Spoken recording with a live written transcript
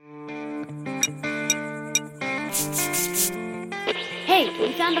Hey,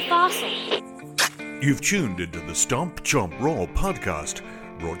 we found a fossil. You've tuned into the Stomp Chomp Roar podcast,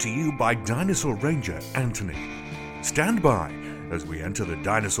 brought to you by Dinosaur Ranger Anthony. Stand by as we enter the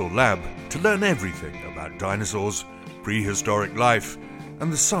dinosaur lab to learn everything about dinosaurs, prehistoric life,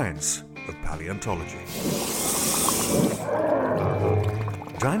 and the science of paleontology.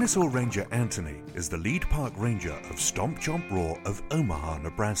 Dinosaur Ranger Anthony is the lead park ranger of Stomp Chomp Roar of Omaha,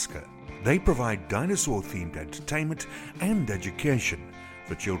 Nebraska. They provide dinosaur-themed entertainment and education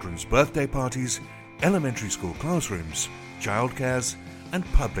for children's birthday parties, elementary school classrooms, childcares, and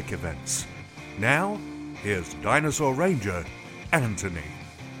public events. Now, here's Dinosaur Ranger Anthony.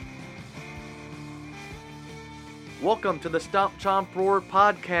 Welcome to the Stomp Chomp Roar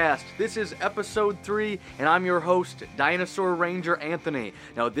podcast. This is episode 3, and I'm your host, Dinosaur Ranger Anthony.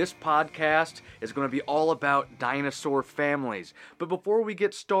 Now, this podcast is going to be all about dinosaur families. But before we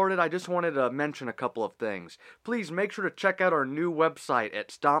get started, I just wanted to mention a couple of things. Please make sure to check out our new website at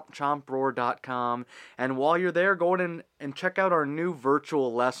stompchomproar.com. And while you're there, go in and check out our new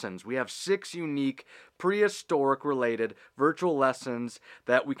virtual lessons. We have 6 unique prehistoric related virtual lessons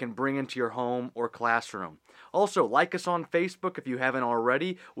that we can bring into your home or classroom. Also, like us on Facebook if you haven't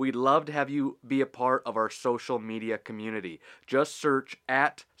already. We'd love to have you be a part of our social media community. Just search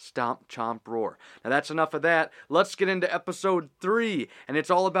at Stomp Chomp Roar. Now that's enough of that. Let's get into episode 3, and it's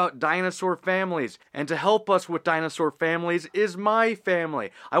all about dinosaur families. And to help us with dinosaur families is my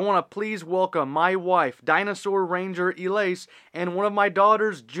family. I want to please welcome my wife, Dinosaur Ranger Elise, and one of my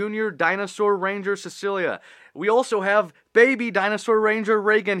daughters, Junior Dinosaur Ranger Cecilia. We also have baby Dinosaur Ranger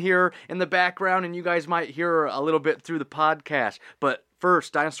Reagan here in the background, and you guys might hear her a little bit through the podcast. But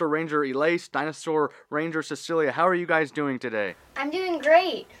first, Dinosaur Ranger Elise, Dinosaur Ranger Cecilia, how are you guys doing today? I'm doing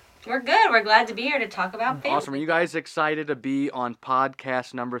great. We're good. We're glad to be here to talk about family. Awesome. Are you guys excited to be on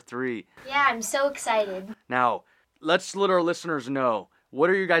podcast number 3? Yeah, I'm so excited. Now, let's let our listeners know. What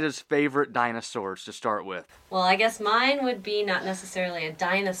are your guys' favorite dinosaurs to start with? Well, I guess mine would be not necessarily a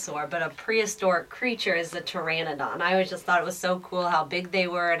dinosaur, but a prehistoric creature is the pteranodon. I always just thought it was so cool how big they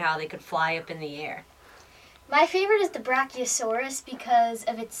were and how they could fly up in the air. My favorite is the Brachiosaurus because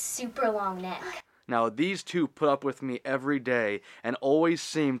of its super long neck. Now, these two put up with me every day and always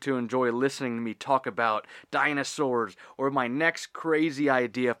seem to enjoy listening to me talk about dinosaurs or my next crazy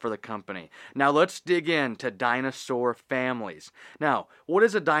idea for the company. Now, let's dig into dinosaur families. Now, what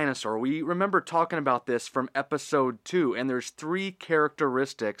is a dinosaur? We remember talking about this from episode 2, and there's 3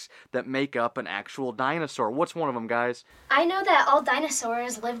 characteristics that make up an actual dinosaur. What's one of them, guys? I know that all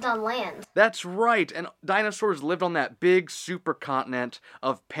dinosaurs lived on land. That's right, and dinosaurs lived on that big supercontinent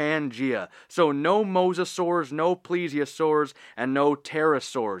of Pangaea. So no mosasaurs, no plesiosaurs, and no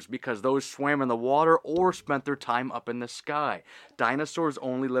pterosaurs, because those swam in the water or spent their time up in the sky. Dinosaurs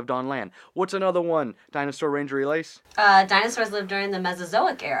only lived on land. What's another one, Dinosaur Ranger Elise? Dinosaurs lived during the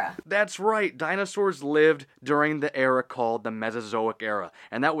Mesozoic era. That's right, dinosaurs lived during the era called the Mesozoic era,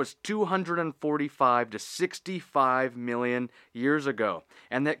 and that was 245 to 65 million years ago.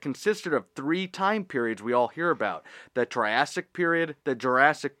 And that consisted of 3 time periods we all hear about: the Triassic period, the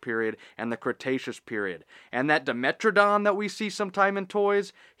Jurassic period, and the Cretaceous period. And that Dimetrodon that we see sometime in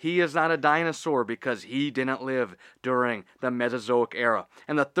toys, he is not a dinosaur because he didn't live during the Mesozoic era.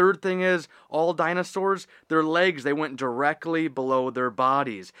 And the third thing is, all dinosaurs, their legs, they went directly below their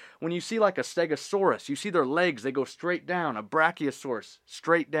bodies. When you see like a Stegosaurus, you see their legs, they go straight down. A Brachiosaurus,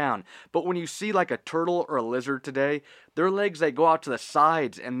 straight down. But when you see like a turtle or a lizard today, their legs, they go out to the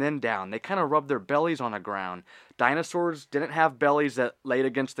sides and then down. They kind of rub their bellies on the ground. Dinosaurs didn't have bellies that laid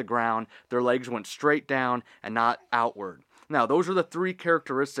against the ground. Their legs went straight down and not outward. Now, those are the 3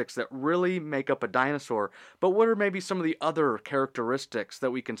 characteristics that really make up a dinosaur, but what are maybe some of the other characteristics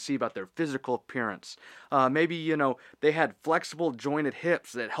that we can see about their physical appearance? Maybe, they had flexible jointed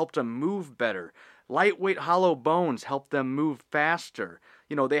hips that helped them move better. Lightweight hollow bones helped them move faster.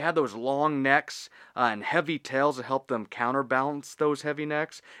 They had those long necks and heavy tails that helped them counterbalance those heavy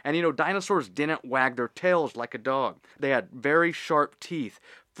necks. And, dinosaurs didn't wag their tails like a dog. They had very sharp teeth,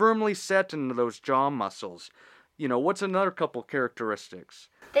 firmly set into those jaw muscles. What's another couple characteristics?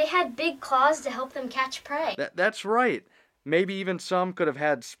 They had big claws to help them catch prey. That's right. Maybe even some could have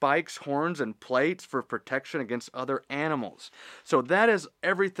had spikes, horns, and plates for protection against other animals. So that is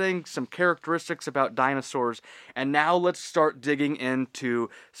everything, some characteristics about dinosaurs. And now let's start digging into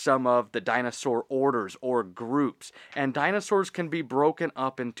some of the dinosaur orders or groups. And dinosaurs can be broken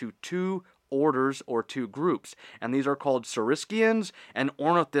up into 2 orders or two groups, and these are called Saurischians and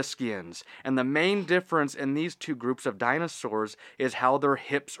Ornithischians. And the main difference in these two groups of dinosaurs is how their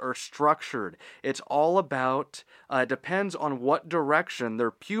hips are structured. It's all about, it depends on what direction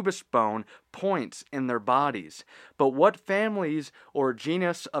their pubis bone points in their bodies. But what families or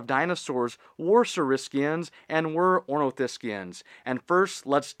genus of dinosaurs were Saurischians and were Ornithischians? And first,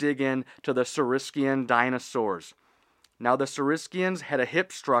 let's dig into the Saurischian dinosaurs. Now, the Saurischians had a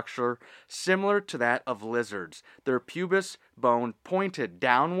hip structure similar to that of lizards. Their pubis bone pointed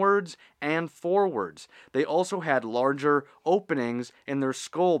downwards and forwards. They also had larger openings in their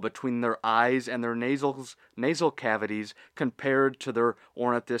skull between their eyes and their nasal cavities compared to their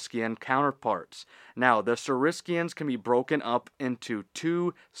Ornithischian counterparts. Now, the Saurischians can be broken up into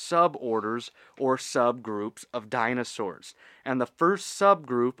two suborders or subgroups of dinosaurs. And the first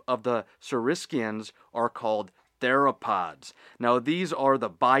subgroup of the Saurischians are called theropods. Now, these are the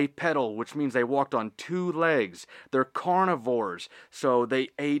bipedal, which means they walked on two legs. They're carnivores, so they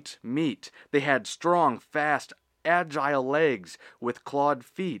ate meat. They had strong, fast, agile legs with clawed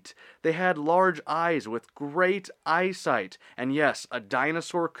feet. They had large eyes with great eyesight. And yes, a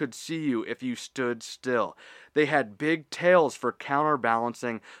dinosaur could see you if you stood still. They had big tails for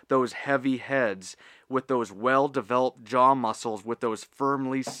counterbalancing those heavy heads with those well-developed jaw muscles with those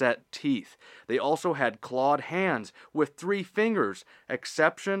firmly set teeth. They also had clawed hands with 3 fingers,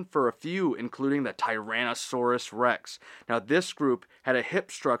 exception for a few, including the Tyrannosaurus rex. Now, this group had a hip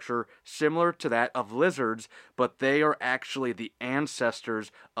structure similar to that of lizards, but they are actually the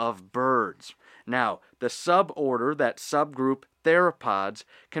ancestors of birds. Now, the suborder, that subgroup theropods,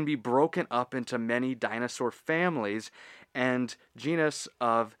 can be broken up into many dinosaur families and genus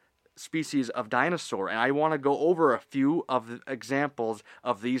of species of dinosaur, and I want to go over a few of the examples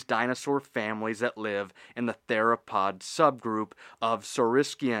of these dinosaur families that live in the theropod subgroup of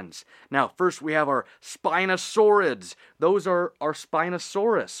Saurischians. Now, first we have our Spinosaurids. Those are our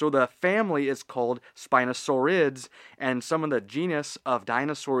Spinosaurus. So the family is called Spinosaurids, and some of the genus of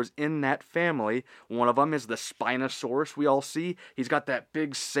dinosaurs in that family, one of them is the Spinosaurus we all see. He's got that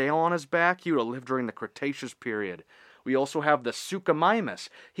big sail on his back. He would have lived during the Cretaceous period. We also have the Suchomimus.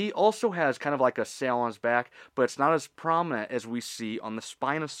 He also has kind of like a sail on his back, but it's not as prominent as we see on the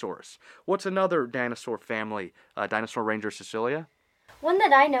Spinosaurus. What's another dinosaur family, Dinosaur Ranger Cecilia? One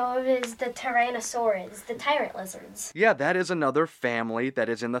that I know of is the Tyrannosaurids, the tyrant lizards. Yeah, that is another family that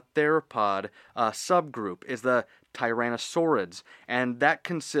is in the theropod subgroup, is the Tyrannosaurids, and that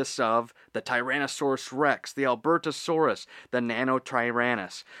consists of the Tyrannosaurus rex, the Albertosaurus, the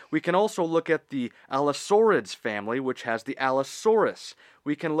Nanotyrannus. We can also look at the Allosaurids family, which has the Allosaurus.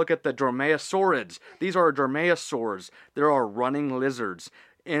 We can look at the Dromaeosaurids. These are dromaeosaurs. There are running lizards.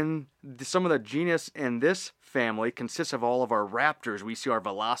 Some of the genus in this family consists of all of our raptors. We see our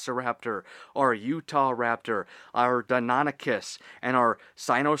Velociraptor, our Utah raptor, our Deinonychus, and our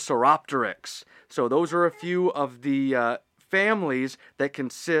Sinosauropteryx. So those are a few of the families that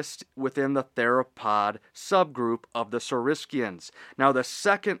consist within the theropod subgroup of the Saurischians. Now, the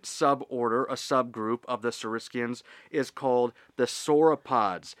second suborder, a subgroup of the Saurischians, is called the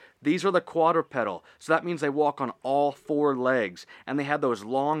Sauropods. These are the quadrupedal, so that means they walk on all 4 legs, and they have those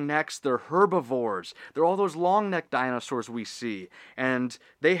long necks. They're herbivores. They're all those long-necked dinosaurs we see, and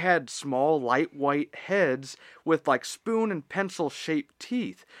they had small, light white heads with like spoon and pencil-shaped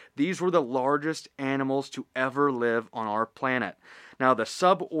teeth. These were the largest animals to ever live on our planet. Now, the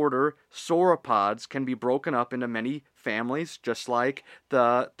suborder Sauropods can be broken up into many families, just like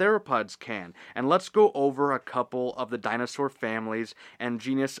the theropods can. And let's go over a couple of the dinosaur families and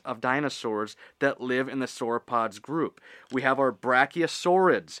genus of dinosaurs that live in the sauropods group. We have our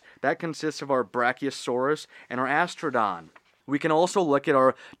Brachiosaurids. That consists of our Brachiosaurus and our Astrodon. We can also look at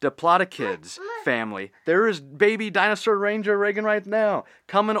our Diplodocids family. There is baby Dinosaur Ranger Reagan right now,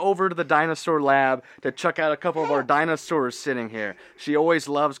 coming over to the dinosaur lab to check out a couple of our dinosaurs sitting here. She always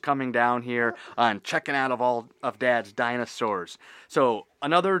loves coming down here and checking out of all of Dad's dinosaurs. So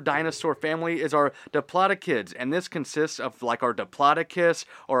another dinosaur family is our Diplodocids, and this consists of like our Diplodocus,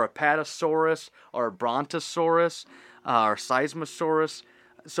 or Apatosaurus, or Brontosaurus, our Seismosaurus.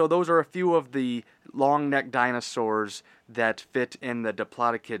 So those are a few of the long-necked dinosaurs that fit in the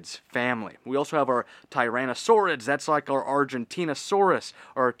Diplodocids family. We also have our Tyrannosaurids. That's like our Argentinosaurus,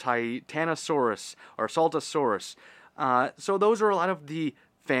 or Titanosaurus, or Saltosaurus. So those are a lot of the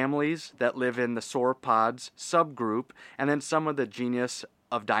families that live in the sauropods subgroup, and then some of the genus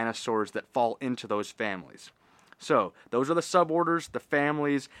of dinosaurs that fall into those families. So, those are the suborders, the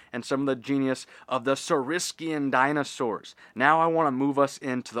families, and some of the genus of the Saurischian dinosaurs. Now I want to move us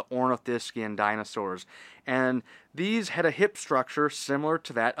into the Ornithischian dinosaurs. And these had a hip structure similar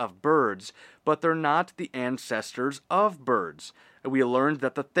to that of birds, but they're not the ancestors of birds. We learned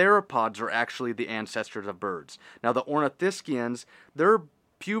that the theropods are actually the ancestors of birds. Now the Ornithischians, their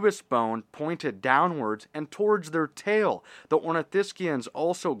pubis bone pointed downwards and towards their tail. The Ornithischians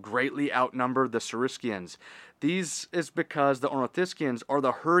also greatly outnumbered the Saurischians. These is because the Ornithischians are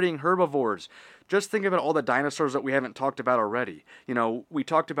the herding herbivores. Just think about all the dinosaurs that we haven't talked about already. You know, we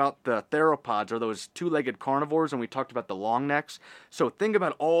talked about the theropods, or those two-legged carnivores, and we talked about the long necks. So think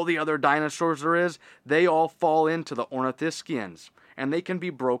about all the other dinosaurs there is. They all fall into the Ornithischians, and they can be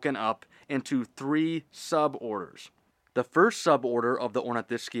broken up into 3 suborders. The first suborder of the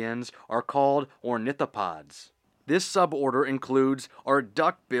Ornithischians are called ornithopods. This suborder includes our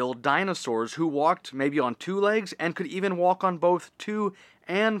duck-billed dinosaurs who walked maybe on 2 legs and could even walk on both 2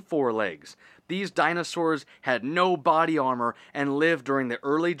 and 4 legs. These dinosaurs had no body armor and lived during the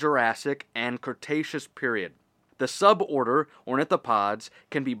early Jurassic and Cretaceous period. The suborder, ornithopods,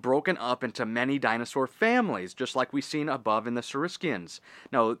 can be broken up into many dinosaur families, just like we've seen above in the Saurischians.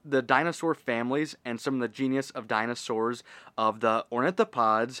 Now, the dinosaur families and some of the genus of dinosaurs of the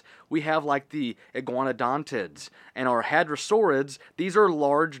ornithopods, we have like the iguanodontids. And our hadrosaurids, these are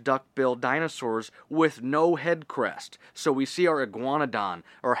large duck-billed dinosaurs with no head crest. So we see our iguanodon,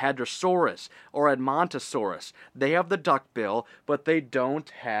 or hadrosaurus, or edmontosaurus. They have the duck bill, but they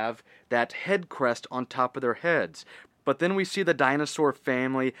don't have that head crest on top of their heads. But then we see the dinosaur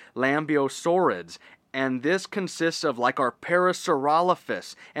family Lambeosaurids, and this consists of like our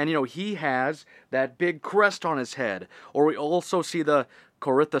Parasaurolophus, and he has that big crest on his head. Or we also see the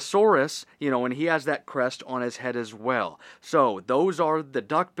Corythosaurus, and he has that crest on his head as well. So those are the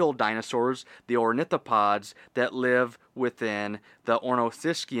duck-billed dinosaurs, the ornithopods, that live within the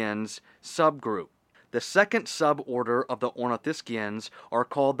Ornithischians subgroup. The second suborder of the Ornithischians are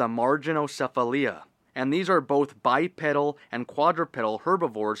called the Marginocephalia, and these are both bipedal and quadrupedal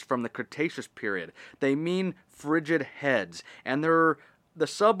herbivores from the Cretaceous period. They mean frigid heads, and they're the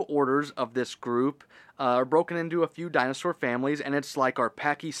suborders of this group are broken into a few dinosaur families, and it's like our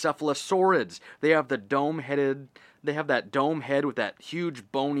Pachycephalosaurids. They have that dome head with that huge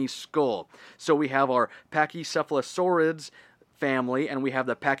bony skull. So we have our Pachycephalosaurids family, and we have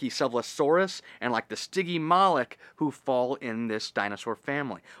the Pachycephalosaurus and like the Stygimoloch who fall in this dinosaur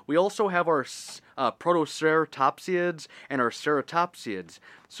family. We also have our Protoceratopsiids and our Ceratopsiids.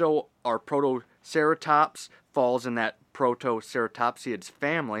 So our Protoceratops falls in that Protoceratopsiids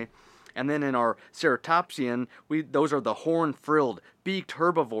family. And then in our Ceratopsian, those are the horn-frilled, beaked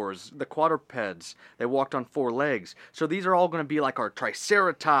herbivores, the quadrupeds. They walked on 4 legs. So these are all going to be like our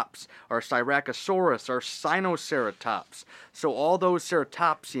Triceratops, our Syracosaurus, our Sinoceratops. So all those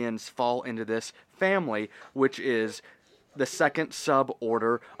Ceratopsians fall into this family, which is the second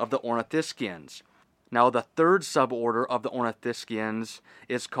suborder of the Ornithischians. Now the third suborder of the Ornithischians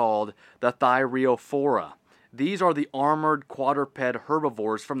is called the Thyreophora. These are the armored quadruped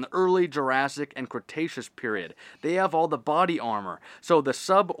herbivores from the early Jurassic and Cretaceous period. They have all the body armor. So the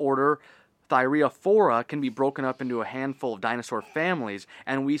suborder Thyreophora can be broken up into a handful of dinosaur families,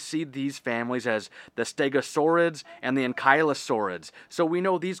 and we see these families as the Stegosaurids and the Ankylosaurids. So we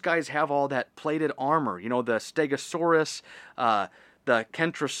know these guys have all that plated armor. The Stegosaurus, the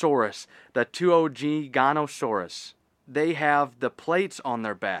Kentrosaurus, the Tuogiganosaurus. They have the plates on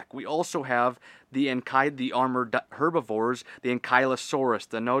their back. We also have the armored herbivores, the Ankylosaurus,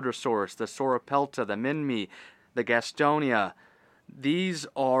 the Nodrosaurus, the Sauropelta, the Minmi, the Gastonia. These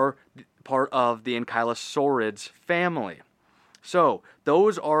are part of the Ankylosaurids family. So,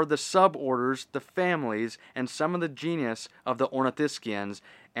 those are the suborders, the families, and some of the genus of the Ornithischians,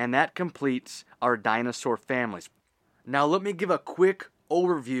 and that completes our dinosaur families. Now let me give a quick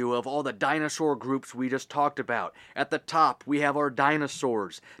overview of all the dinosaur groups we just talked about. At the top, we have our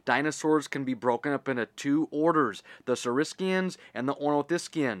dinosaurs. Dinosaurs can be broken up into 2 orders, the Saurischians and the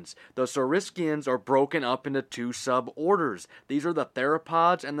Ornithischians. The Saurischians are broken up into 2 suborders. These are the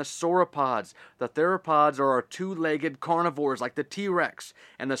theropods and the sauropods. The theropods are our 2-legged carnivores like the T-Rex,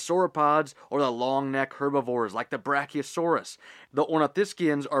 and the sauropods are the long-neck herbivores like the Brachiosaurus. The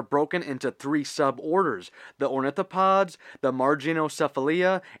Ornithischians are broken into 3 suborders, the ornithopods, the Marginocephalia,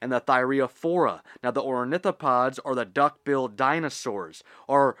 and the Thyreophora. Now the ornithopods are the duck-billed dinosaurs.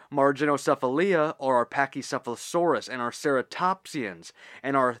 Our Marginocephalia are our Pachycephalosaurus and our Ceratopsians,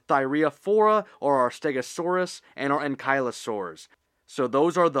 and our Thyreophora are our Stegosaurus and our Ankylosaurs. So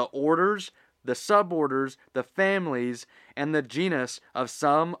those are the orders, the suborders, the families, and the genus of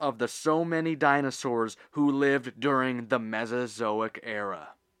some of the so many dinosaurs who lived during the Mesozoic era.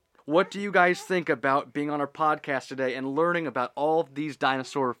 What do you guys think about being on our podcast today and learning about all of these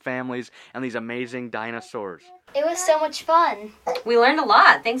dinosaur families and these amazing dinosaurs? It was so much fun. We learned a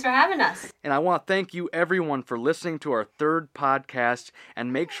lot. Thanks for having us. And I want to thank you everyone for listening to our third podcast,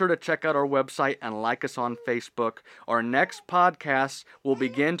 and make sure to check out our website and like us on Facebook. Our next podcast will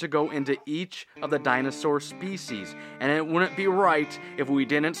begin to go into each of the dinosaur species, and it wouldn't be right if we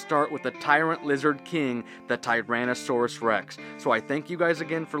didn't start with the tyrant lizard king, the Tyrannosaurus Rex. So I thank you guys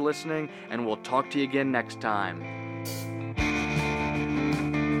again for listening, and we'll talk to you again next time.